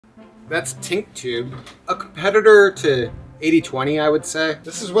That's Tink Tube, a competitor to 80/20, I would say.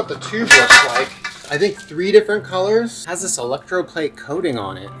 This is what the tube looks like. I think 3 different colors. Has this electroplate coating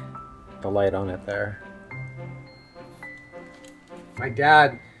on it. The light on it there. My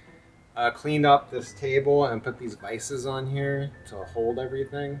dad cleaned up this table and put these vices on here to hold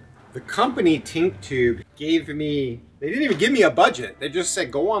everything. The company Tink Tube gave me, they didn't even give me a budget. They just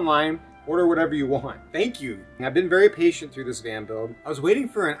said, go online, order whatever you want. Thank you. I've been very patient through this van build. I was waiting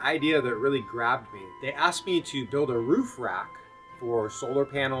for an idea that really grabbed me. They asked me to build a roof rack for solar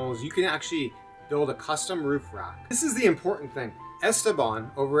panels. You can actually build a custom roof rack. This is the important thing. Esteban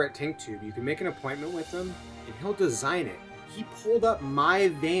over at Tink Tube, you can make an appointment with him and he'll design it. He pulled up my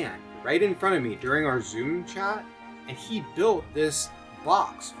van right in front of me during our Zoom chat and he built this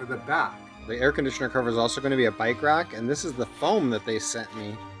box for the back. The air conditioner cover is also going to be a bike rack, and this is the foam that they sent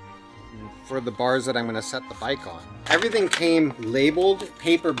me for the bars that I'm going to set the bike on. Everything came labeled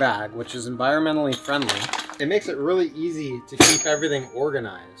paper bag, which is environmentally friendly. It makes it really easy to keep everything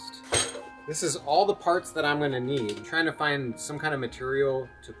organized. This is all the parts that I'm going to need. I'm trying to find some kind of material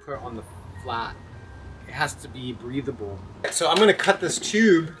to put on the flat. It has to be breathable. So I'm going to cut this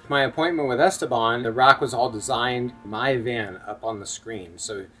tube. My appointment with Esteban, the rack was all designed, my van up on the screen.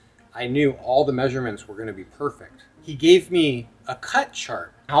 So I knew all the measurements were going to be perfect. He gave me a cut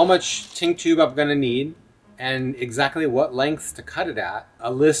chart, how much Tink Tube I'm going to need and exactly what lengths to cut it at,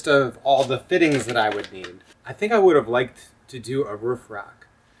 a list of all the fittings that I would need. I think I would have liked to do a roof rack.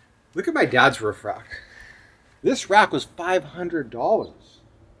 Look at my dad's roof rack. This rack was $500.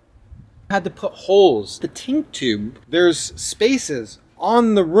 I had to put holes. The Tink Tube, there's spaces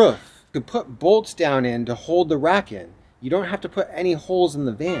on the roof to put bolts down in to hold the rack in. You don't have to put any holes in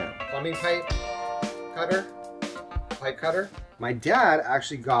the van. Plumbing pipe cutter, pipe cutter. My dad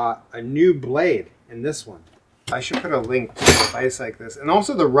actually got a new blade in this one. I should put a link to a device like this. And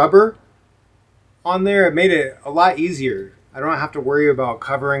also the rubber on there, it made it a lot easier. I don't have to worry about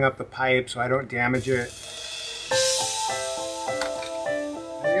covering up the pipe so I don't damage it.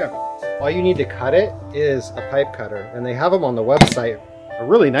 There you go. All you need to cut it is a pipe cutter, and they have them on the website. A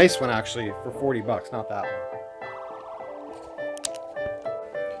really nice one actually for 40 bucks, not that one.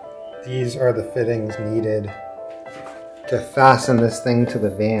 These are the fittings needed to fasten this thing to the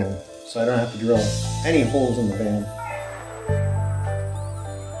van, so I don't have to drill any holes in the van.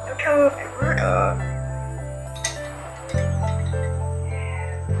 Look how it works.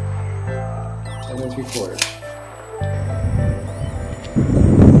 10 3/4.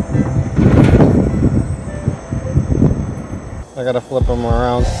 I gotta flip them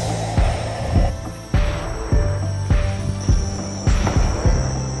around.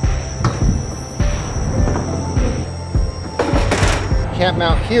 Can't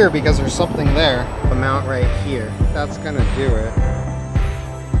mount here because there's something there. The mount right here. That's gonna do it.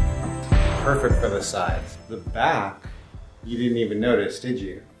 Perfect for the sides. The back, you didn't even notice, did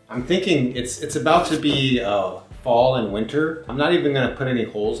you? I'm thinking it's about to be fall and winter. I'm not even gonna put any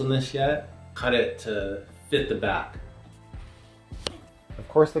holes in this yet. Cut it to fit the back. Of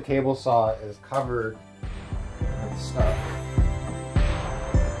course the table saw is covered with stuff.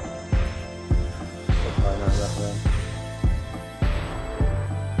 Probably not that way.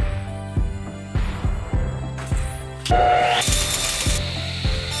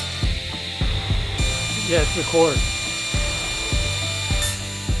 Yeah, it's recorded.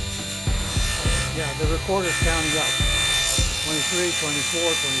 Yeah, the recorder's counting up. 23,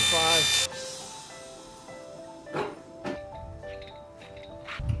 24, 25.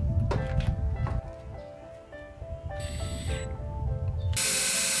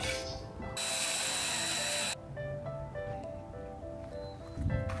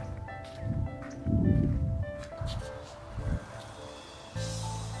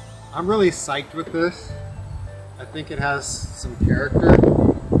 I'm really psyched with this. I think it has some character.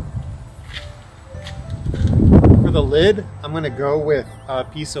 For the lid, I'm gonna go with a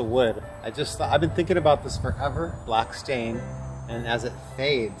piece of wood. I've been thinking about this forever. Black stain, and as it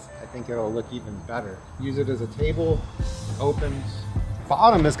fades, I think it'll look even better. Use it as a table, it opens.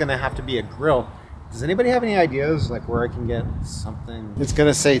 Bottom is gonna have to be a grill. Does anybody have any ideas like where I can get something? It's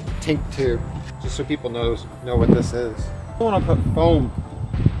gonna say Tink Tube, just so people know what this is. I wanna put foam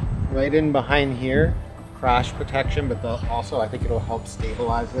right in behind here, crash protection, but also I think it'll help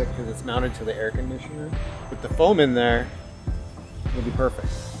stabilize it because it's mounted to the air conditioner. With the foam in there, it'll be perfect.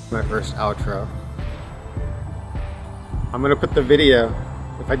 My first outro. I'm gonna put the video.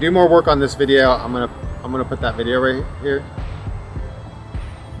 If I do more work on this video, I'm gonna put that video right here.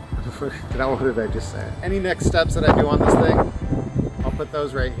 What did I just say? Any next steps that I do on this thing, I'll put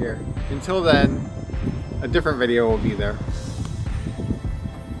those right here. Until then, a different video will be there.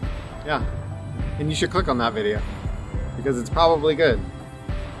 Yeah. And you should click on that video because it's probably good.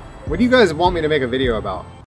 What do you guys want me to make a video about?